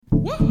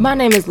My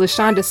name is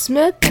LaShonda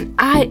Smith, and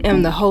I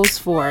am the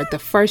host for the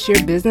First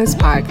Year Business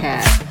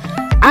Podcast.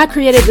 I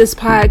created this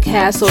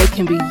podcast so it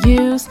can be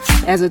used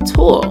as a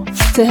tool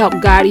to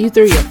help guide you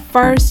through your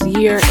first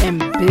year in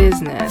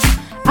business.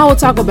 I will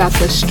talk about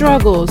the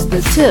struggles,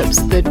 the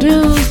tips, the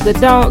do's, the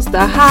don'ts,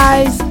 the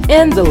highs,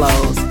 and the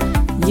lows.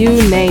 You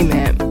name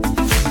it.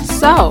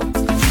 So,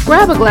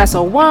 grab a glass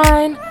of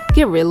wine,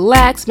 get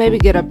relaxed, maybe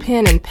get a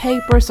pen and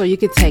paper so you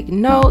can take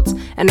notes,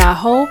 and I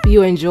hope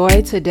you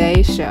enjoy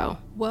today's show.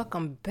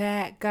 Welcome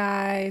back,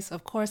 guys.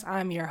 Of course,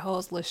 I'm your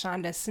host,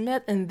 LaShonda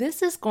Smith, and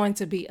this is going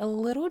to be a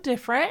little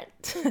different.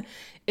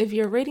 If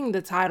you're reading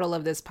the title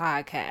of this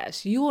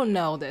podcast, you will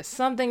know that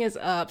something is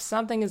up,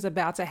 something is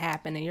about to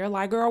happen, and you're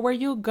like, girl, where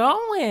you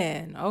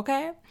going?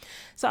 Okay?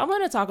 So I'm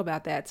going to talk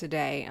about that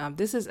today.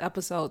 This is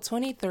episode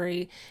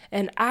 23,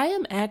 and I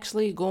am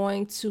actually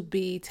going to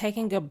be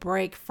taking a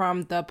break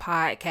from the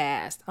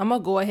podcast. I'm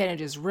going to go ahead and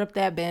just rip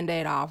that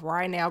Band-Aid off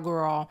right now,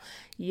 girl.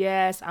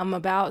 Yes, I'm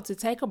about to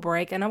take a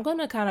break, and I'm going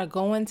to kind of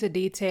go into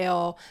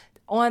detail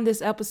on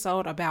this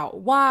episode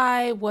about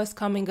why, what's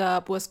coming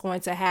up, what's going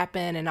to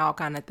happen, and all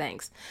kind of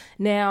things.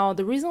 Now,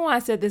 the reason why I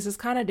said this is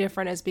kind of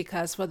different is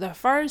because for the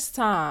first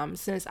time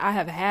since I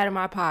have had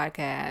my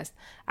podcast,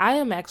 I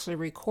am actually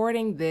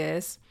recording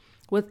this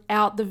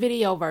without the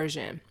video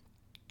version.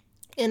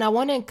 And I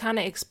want to kind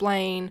of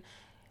explain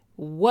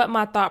what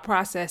my thought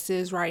process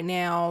is right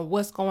now,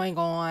 what's going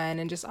on,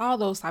 and just all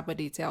those type of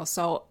details.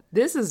 So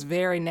this is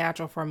very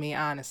natural for me,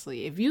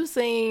 honestly. If you've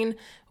seen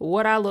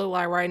what I look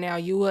like right now,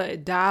 you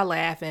would die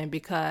laughing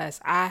because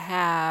I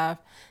have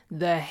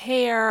the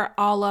hair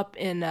all up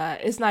in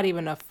it's not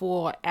even a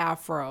full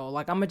afro.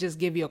 Like, I'm gonna just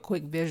give you a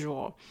quick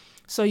visual.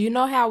 So you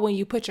know how when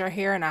you put your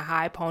hair in a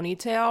high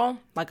ponytail,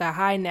 like a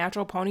high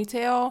natural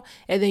ponytail,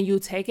 and then you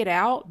take it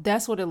out,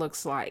 that's what it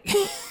looks like.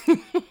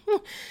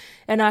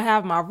 And I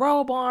have my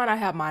robe on, I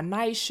have my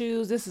night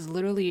shoes. This is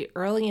literally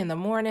early in the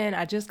morning.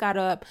 I just got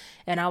up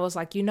and I was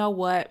like, you know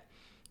what?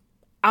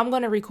 I'm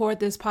going to record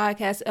this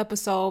podcast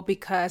episode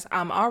because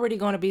I'm already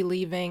going to be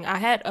leaving. I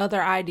had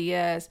other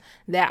ideas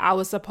that I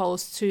was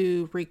supposed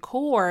to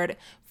record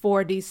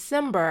for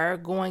December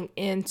going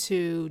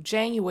into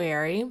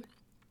January.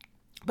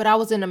 But I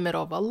was in the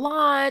middle of a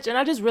launch and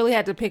I just really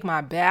had to pick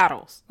my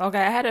battles.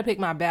 Okay, I had to pick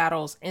my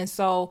battles. And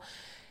so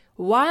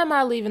why am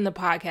I leaving the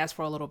podcast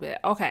for a little bit?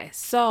 Okay,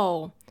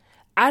 so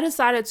I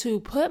decided to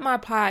put my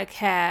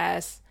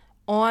podcast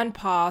on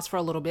pause for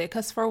a little bit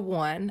because, for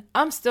one,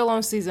 I'm still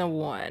on season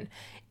 1.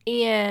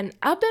 And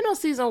I've been on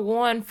season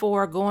 1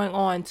 for going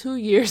on 2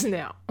 years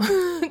now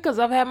because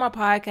I've had my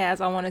podcast,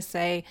 I want to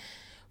say,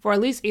 for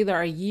at least either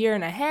a year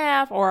and a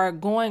half or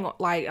going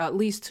like at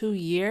least 2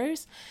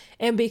 years.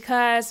 And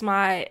because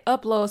my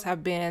uploads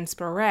have been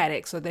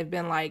sporadic, so they've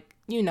been like,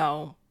 you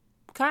know,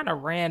 kind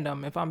of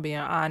random, if I'm being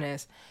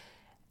honest,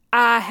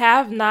 I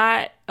have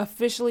not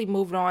officially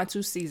moved on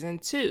to season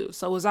 2.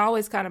 So it's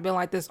always kind of been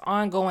like this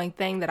ongoing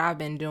thing that I've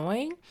been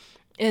doing.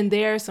 And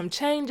there's some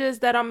changes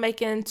that I'm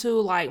making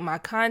to like my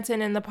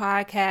content in the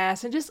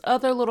podcast and just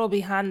other little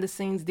behind the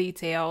scenes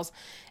details.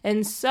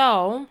 And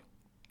so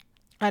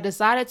I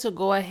decided to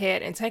go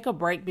ahead and take a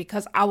break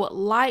because I would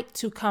like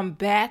to come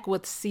back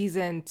with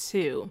season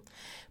 2.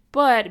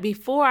 But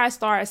before I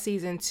start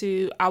season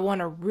 2, I want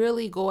to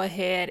really go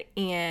ahead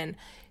and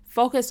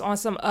focus on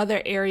some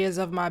other areas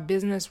of my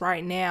business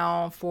right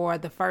now for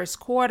the first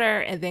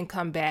quarter and then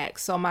come back.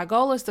 So my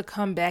goal is to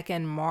come back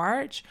in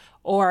March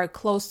or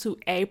close to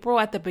April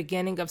at the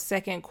beginning of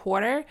second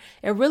quarter.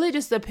 It really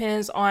just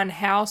depends on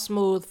how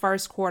smooth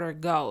first quarter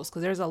goes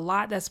because there's a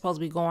lot that's supposed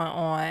to be going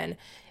on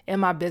in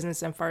my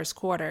business in first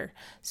quarter.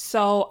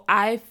 So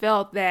I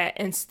felt that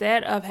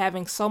instead of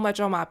having so much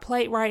on my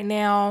plate right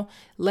now,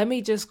 let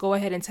me just go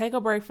ahead and take a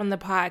break from the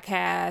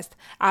podcast.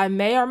 I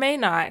may or may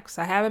not, because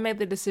I haven't made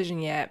the decision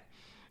yet.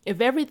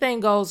 If everything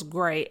goes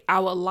great, I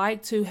would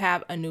like to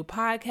have a new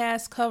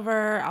podcast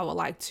cover. I would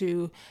like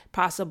to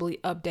possibly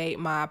update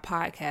my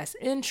podcast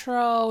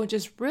intro,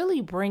 just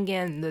really bring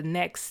in the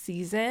next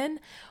season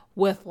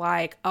with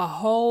like a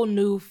whole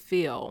new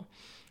feel.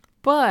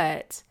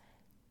 But,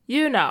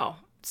 you know,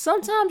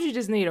 sometimes you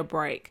just need a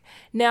break.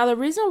 Now, the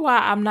reason why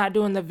I'm not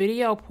doing the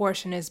video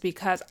portion is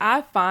because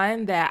I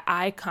find that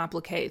I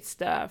complicate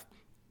stuff.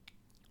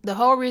 The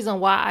whole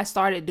reason why I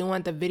started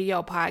doing the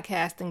video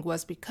podcasting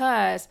was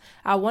because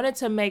I wanted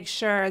to make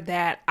sure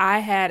that I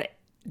had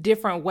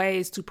different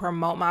ways to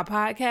promote my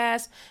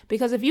podcast.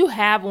 Because if you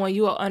have one,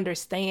 you will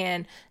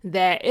understand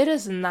that it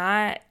is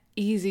not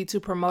easy to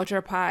promote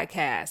your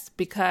podcast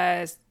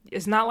because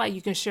it's not like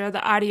you can share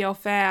the audio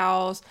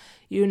files.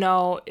 You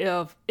know,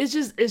 if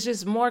it's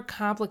just more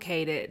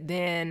complicated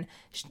than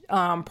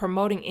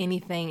promoting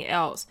anything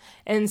else.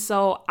 And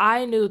so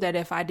I knew that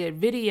if I did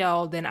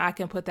video, then I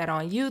can put that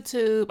on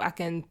YouTube. I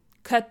can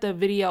cut the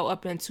video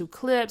up into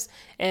clips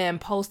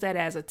and post that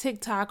as a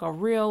TikTok or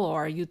reel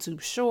or a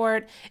YouTube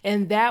short.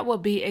 And that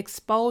would be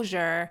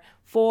exposure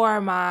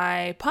for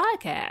my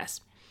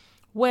podcast.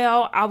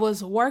 Well, I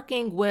was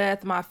working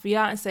with my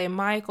fiance,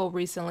 Michael,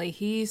 recently.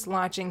 He's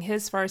launching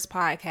his first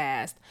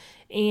podcast.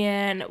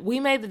 And we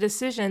made the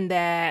decision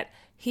that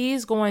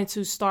he's going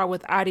to start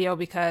with audio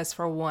because,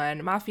 for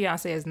one, my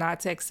fiance is not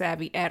tech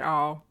savvy at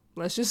all.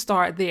 Let's just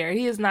start there.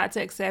 He is not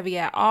tech savvy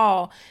at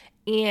all.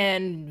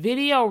 And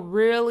video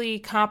really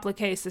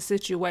complicates the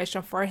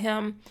situation for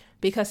him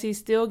because he's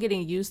still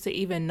getting used to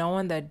even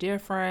knowing the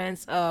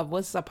difference of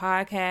what's a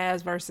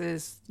podcast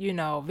versus,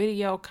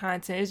 video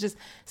content. It's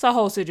a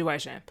whole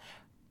situation.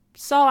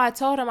 So I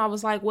told him, I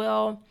was like,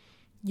 well,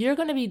 you're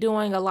going to be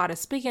doing a lot of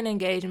speaking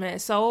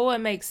engagement. So it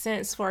makes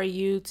sense for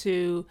you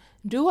to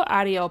do an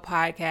audio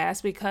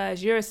podcast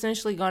because you're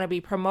essentially going to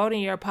be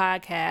promoting your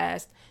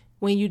podcast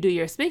when you do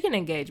your speaking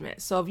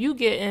engagement. So if you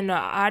get in an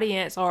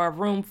audience or a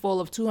room full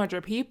of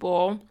 200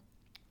 people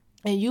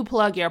and you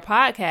plug your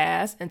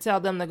podcast and tell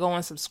them to go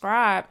and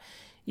subscribe,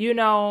 you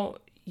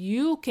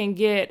can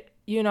get,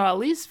 at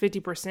least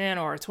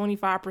 50% or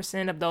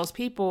 25% of those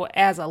people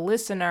as a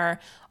listener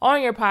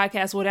on your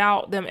podcast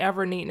without them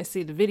ever needing to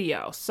see the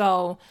video.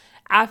 So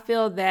I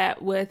feel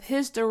that with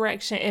his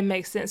direction, it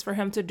makes sense for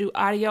him to do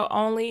audio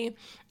only.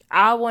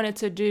 I wanted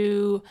to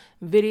do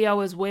video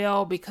as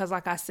well because,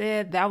 like I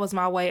said, that was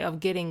my way of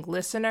getting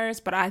listeners.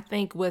 But I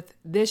think with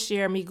this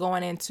year, me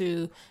going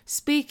into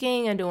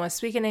speaking and doing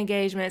speaking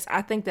engagements,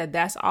 I think that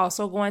that's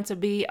also going to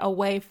be a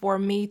way for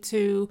me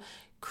to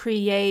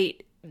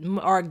create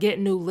or get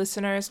new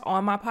listeners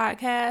on my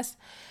podcast.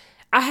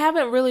 I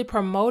haven't really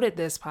promoted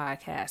this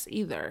podcast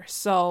either.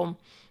 So,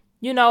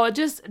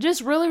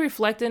 just really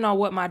reflecting on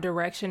what my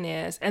direction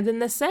is. And then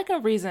the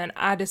second reason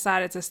I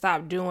decided to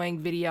stop doing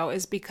video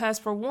is because,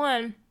 for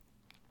one,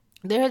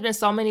 there has been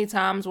so many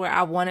times where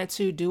I wanted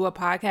to do a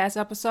podcast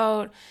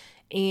episode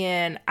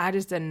and I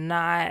just did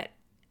not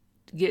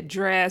get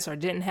dressed or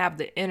didn't have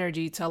the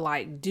energy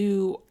to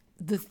do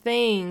the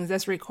things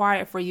that's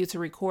required for you to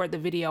record the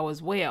video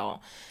as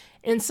well.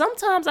 And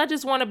sometimes I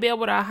just want to be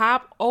able to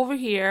hop over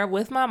here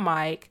with my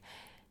mic,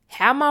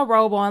 have my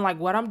robe on like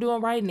what I'm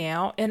doing right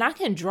now, and I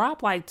can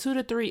drop 2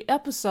 to 3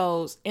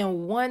 episodes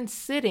in one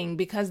sitting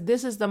because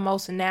this is the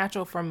most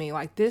natural for me.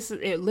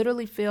 It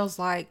literally feels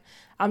like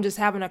I'm just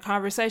having a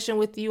conversation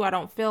with you. I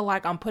don't feel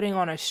like I'm putting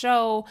on a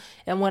show.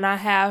 And when I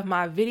have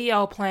my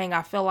video playing,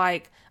 I feel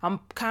like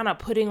I'm kind of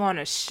putting on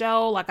a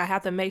show. I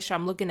have to make sure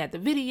I'm looking at the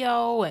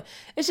video, and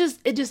it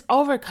just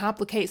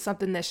overcomplicates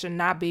something that should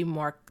not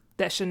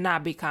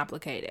be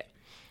complicated.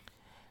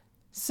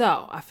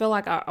 So I feel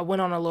like I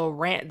went on a little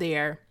rant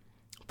there.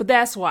 But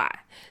that's why.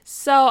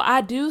 So I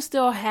do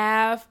still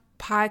have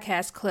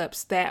podcast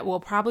clips that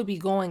will probably be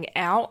going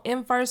out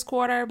in first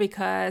quarter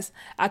because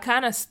I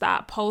kind of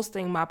stopped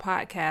posting my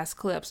podcast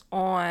clips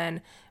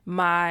on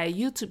my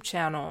YouTube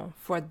channel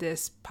for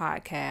this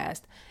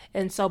podcast.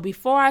 And so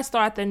before I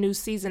start the new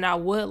season, I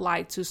would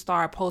like to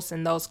start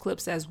posting those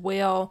clips as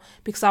well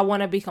because I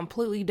want to be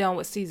completely done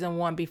with season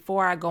 1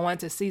 before I go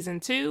into season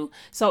 2.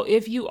 So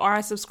if you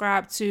are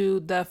subscribed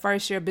to the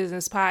First Year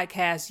Business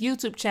Podcast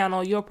YouTube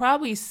channel, you'll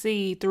probably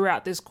see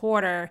throughout this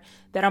quarter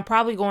that I'm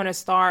probably going to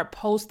start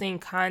posting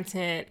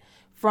content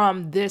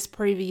from this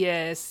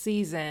previous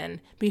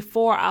season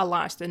before I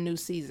launch the new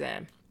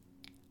season.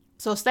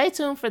 So stay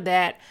tuned for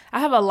that.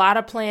 I have a lot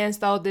of plans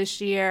though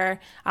this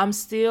year. I'm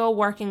still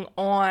working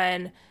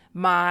on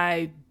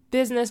my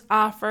business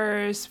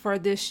offers for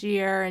this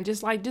year and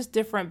just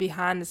different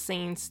behind the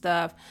scenes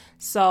stuff.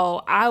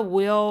 So I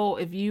will,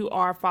 if you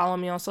are following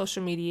me on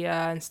social media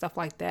and stuff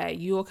like that,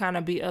 you will kind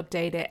of be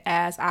updated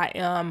as I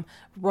am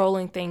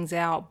rolling things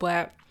out.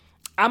 But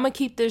I'm going to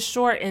keep this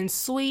short and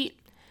sweet.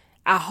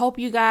 I hope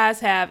you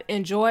guys have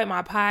enjoyed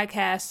my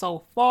podcast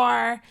so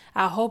far.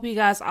 I hope you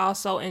guys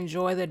also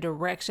enjoy the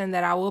direction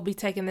that I will be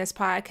taking this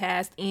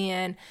podcast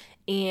in,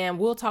 and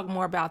we'll talk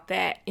more about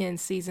that in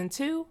season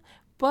 2.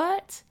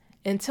 But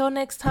until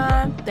next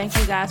time, thank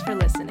you guys for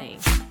listening.